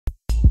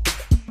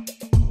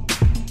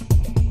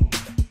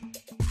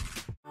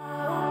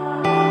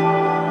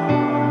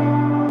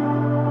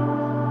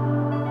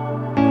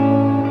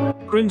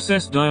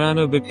Princess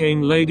Diana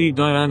became Lady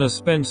Diana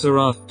Spencer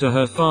after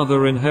her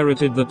father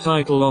inherited the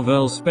title of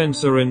Earl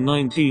Spencer in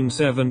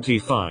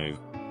 1975.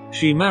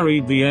 She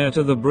married the heir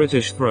to the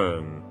British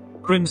throne,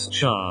 Prince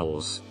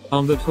Charles,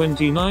 on the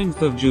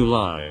 29th of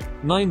July,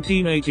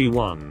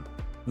 1981.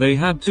 They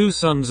had 2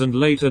 sons and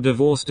later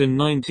divorced in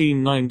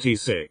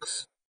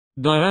 1996.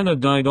 Diana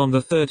died on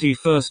the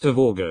 31st of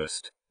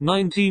August,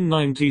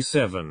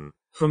 1997,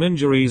 from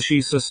injuries she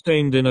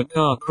sustained in a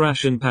car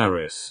crash in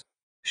Paris.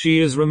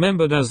 She is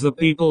remembered as the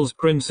People's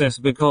Princess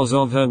because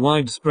of her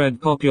widespread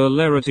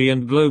popularity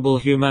and global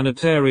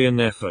humanitarian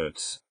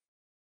efforts.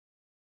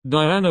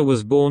 Diana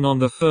was born on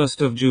the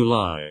 1st of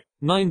July,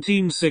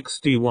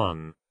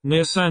 1961,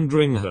 near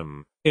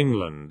Sandringham,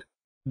 England.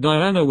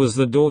 Diana was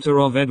the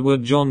daughter of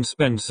Edward John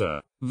Spencer,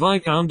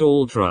 Viscount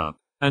Althorp,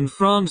 and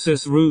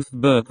Frances Ruth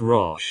Burke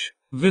Roche,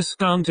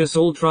 Viscountess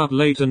Althorp,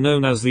 later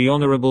known as the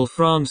Honourable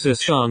Frances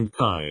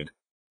Shandkide.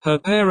 Her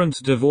parents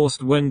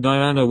divorced when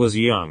Diana was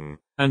young,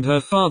 and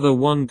her father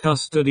won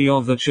custody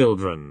of the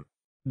children.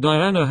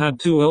 Diana had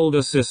 2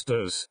 older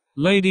sisters,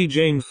 Lady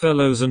Jane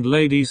Fellows and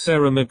Lady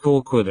Sarah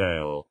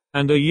McCorquodale,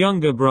 and a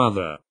younger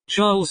brother,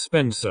 Charles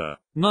Spencer,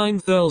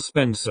 9th Earl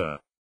Spencer.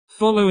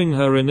 Following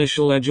her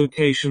initial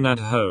education at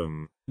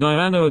home,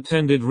 Diana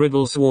attended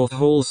Riddlesworth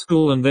Hall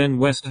School and then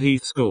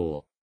Westheath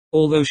School.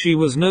 Although she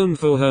was known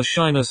for her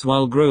shyness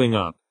while growing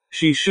up,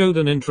 she showed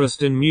an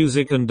interest in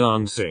music and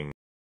dancing.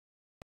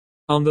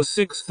 On the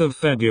 6th of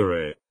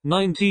February,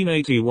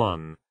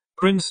 1981,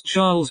 Prince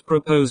Charles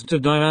proposed to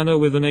Diana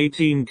with an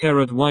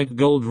 18-carat white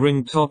gold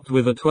ring topped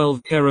with a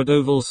 12-carat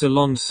oval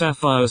Ceylon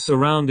sapphire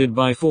surrounded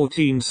by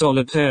 14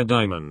 solitaire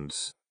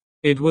diamonds.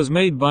 It was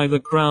made by the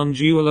crown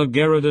jeweler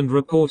Gerard and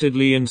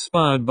reportedly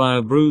inspired by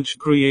a brooch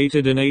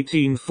created in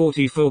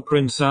 1840 for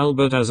Prince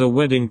Albert as a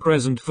wedding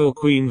present for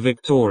Queen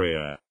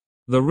Victoria.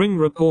 The ring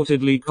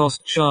reportedly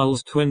cost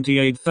Charles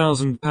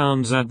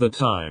 £28,000 at the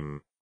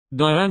time.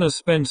 Diana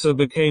Spencer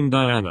became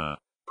Diana,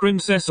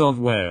 Princess of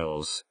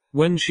Wales,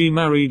 when she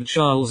married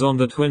Charles on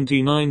the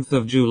 29th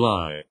of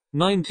July,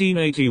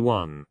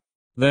 1981.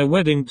 Their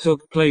wedding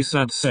took place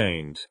at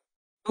St.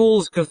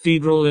 Paul's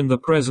Cathedral in the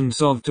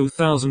presence of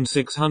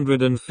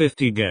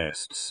 2,650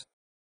 guests.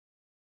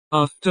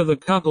 After the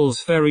couple's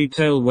fairy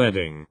tale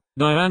wedding,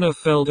 Diana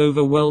felt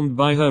overwhelmed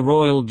by her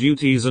royal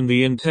duties and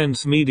the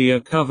intense media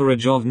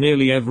coverage of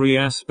nearly every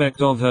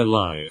aspect of her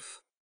life.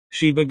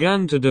 She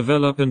began to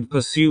develop and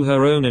pursue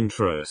her own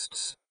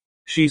interests.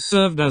 She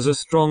served as a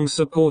strong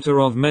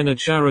supporter of many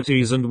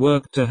charities and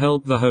worked to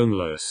help the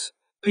homeless,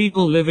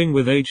 people living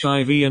with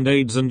HIV and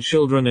AIDS and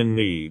children in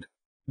need.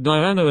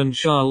 Diana and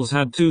Charles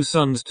had 2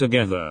 sons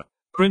together,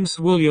 Prince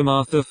William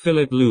Arthur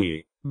Philip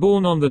Louis,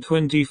 born on the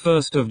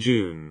 21st of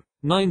June,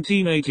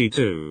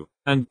 1982,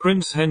 and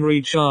Prince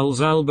Henry Charles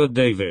Albert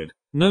David,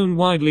 known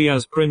widely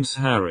as Prince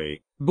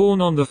Harry, born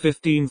on the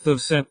 15th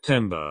of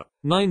September,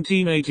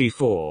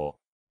 1984.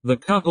 The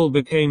couple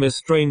became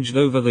estranged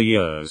over the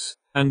years,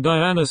 and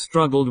Diana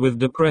struggled with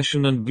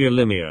depression and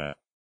bulimia.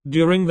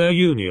 During their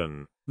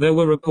union, there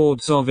were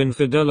reports of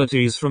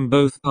infidelities from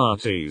both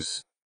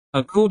parties.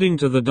 According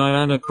to the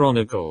Diana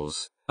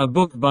Chronicles, a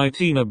book by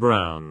Tina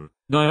Brown,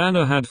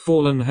 Diana had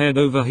fallen head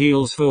over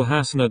heels for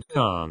Hasnat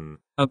Khan,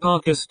 a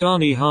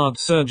Pakistani heart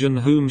surgeon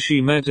whom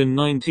she met in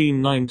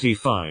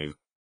 1995.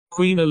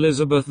 Queen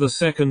Elizabeth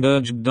II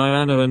urged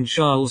Diana and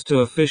Charles to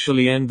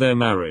officially end their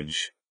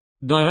marriage.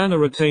 Diana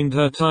retained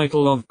her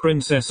title of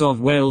Princess of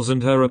Wales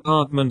and her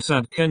apartments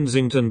at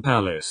Kensington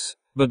Palace,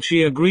 but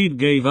she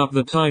gave up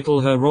the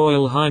title Her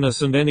Royal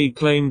Highness and any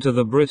claim to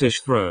the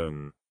British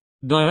throne.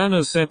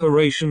 Diana's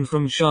separation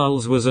from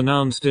Charles was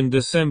announced in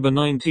December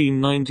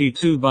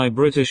 1992 by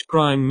British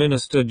Prime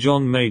Minister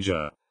John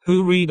Major,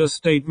 who read a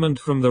statement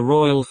from the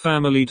royal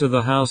family to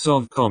the House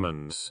of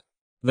Commons.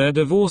 Their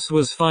divorce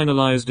was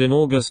finalized in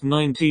August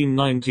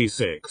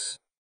 1996.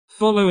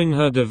 Following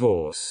her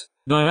divorce,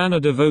 Diana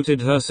devoted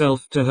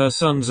herself to her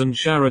sons and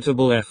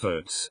charitable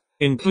efforts,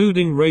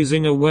 including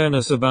raising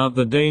awareness about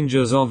the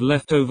dangers of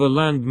leftover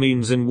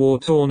landmines in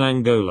war-torn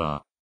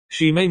Angola.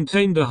 She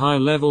maintained a high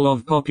level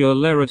of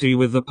popularity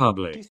with the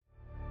public. Do you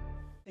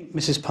think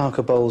Mrs.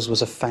 Parker Bowles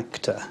was a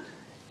factor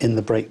in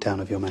the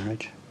breakdown of your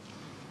marriage?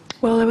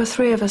 Well, there were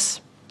 3 of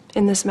us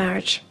in this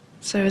marriage,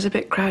 so it was a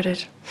bit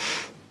crowded.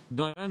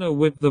 Diana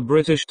whipped the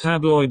British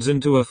tabloids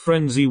into a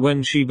frenzy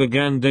when she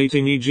began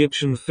dating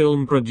Egyptian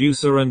film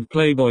producer and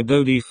playboy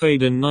Dodi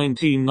Fayad in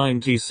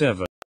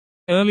 1997.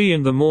 Early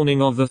in the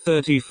morning of the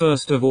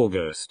 31st of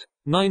August,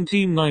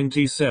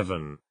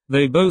 1997,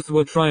 they both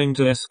were trying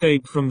to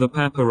escape from the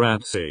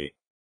paparazzi.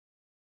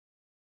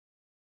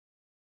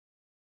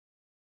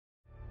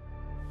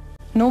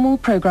 Normal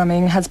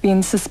programming has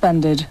been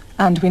suspended,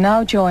 and we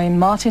now join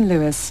Martin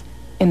Lewis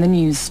in the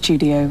news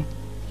studio.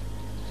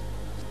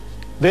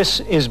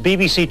 This is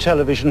BBC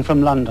Television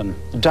from London.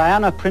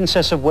 Diana,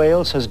 Princess of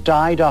Wales, has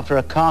died after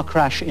a car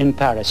crash in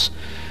Paris.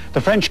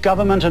 The French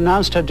government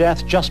announced her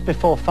death just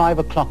before 5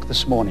 o'clock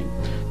this morning.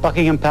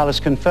 Buckingham Palace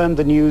confirmed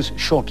the news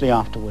shortly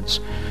afterwards.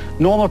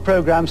 Normal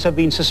programs have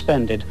been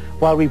suspended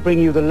while we bring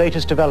you the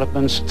latest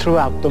developments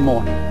throughout the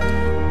morning.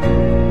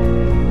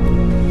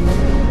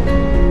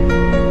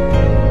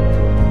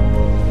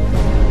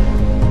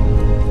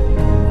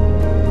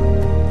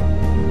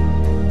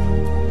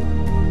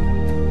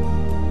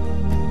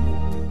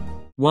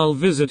 While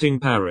visiting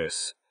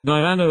Paris,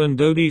 Diana and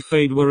Dodi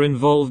Fayed were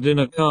involved in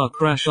a car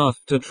crash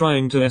after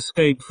trying to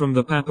escape from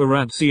the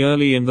paparazzi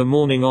early in the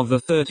morning of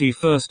the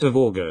 31st of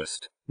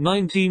August,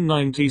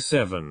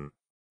 1997.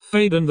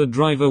 Fayed and the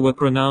driver were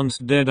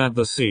pronounced dead at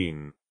the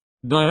scene.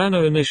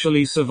 Diana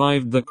initially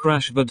survived the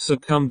crash but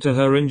succumbed to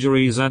her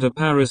injuries at a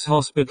Paris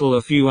hospital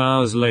a few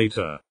hours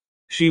later.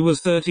 She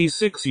was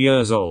 36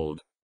 years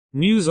old.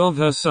 News of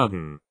her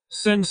sudden,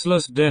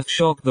 senseless death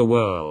shocked the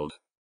world.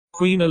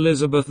 Queen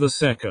Elizabeth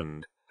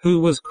II, who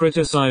was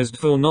criticized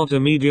for not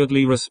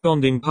immediately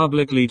responding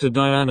publicly to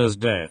Diana's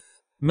death,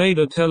 made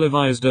a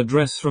televised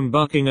address from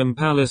Buckingham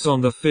Palace on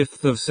the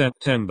 5th of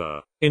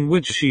September, in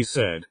which she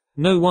said,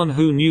 "No one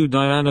who knew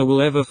Diana will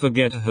ever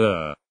forget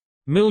her.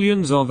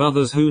 Millions of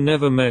others who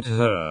never met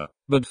her,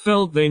 but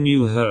felt they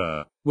knew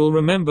her, will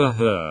remember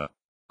her.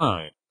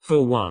 I,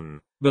 for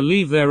one,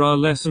 believe there are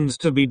lessons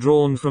to be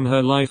drawn from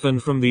her life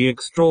and from the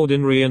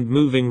extraordinary and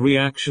moving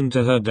reaction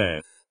to her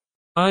death.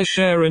 I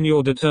share in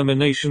your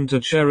determination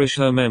to cherish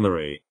her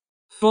memory."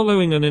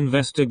 Following an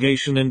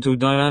investigation into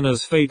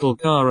Diana's fatal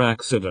car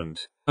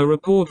accident, a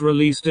report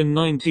released in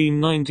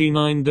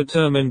 1999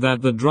 determined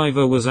that the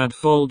driver was at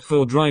fault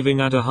for driving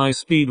at a high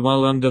speed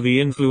while under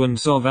the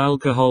influence of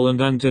alcohol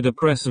and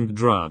antidepressant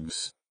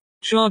drugs.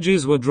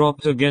 Charges were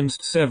dropped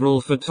against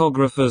several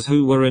photographers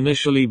who were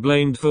initially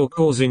blamed for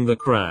causing the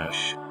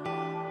crash.